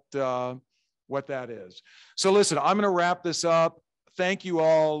what that is. So listen, I'm going to wrap this up. Thank you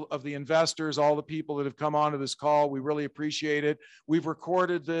all of the investors, all the people that have come onto this call. We really appreciate it. We've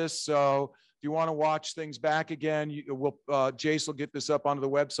recorded this, so if you want to watch things back again, Jace will get this up onto the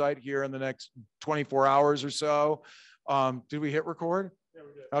website here in the next 24 hours or so. Did we hit record? Yeah,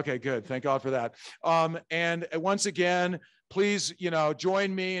 we did. Okay, good. Thank God for that. And once again, please,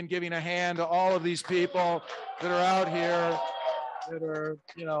 join me in giving a hand to all of these people that are out here that are,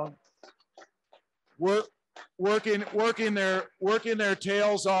 working their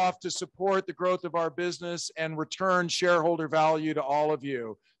tails off to support the growth of our business and return shareholder value to all of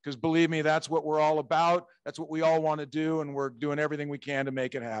you. Because believe me, that's what we're all about. That's what we all want to do, and we're doing everything we can to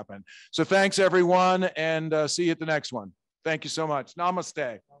make it happen. So thanks, everyone, and see you at the next one. Thank you so much.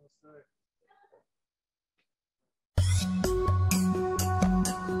 Namaste.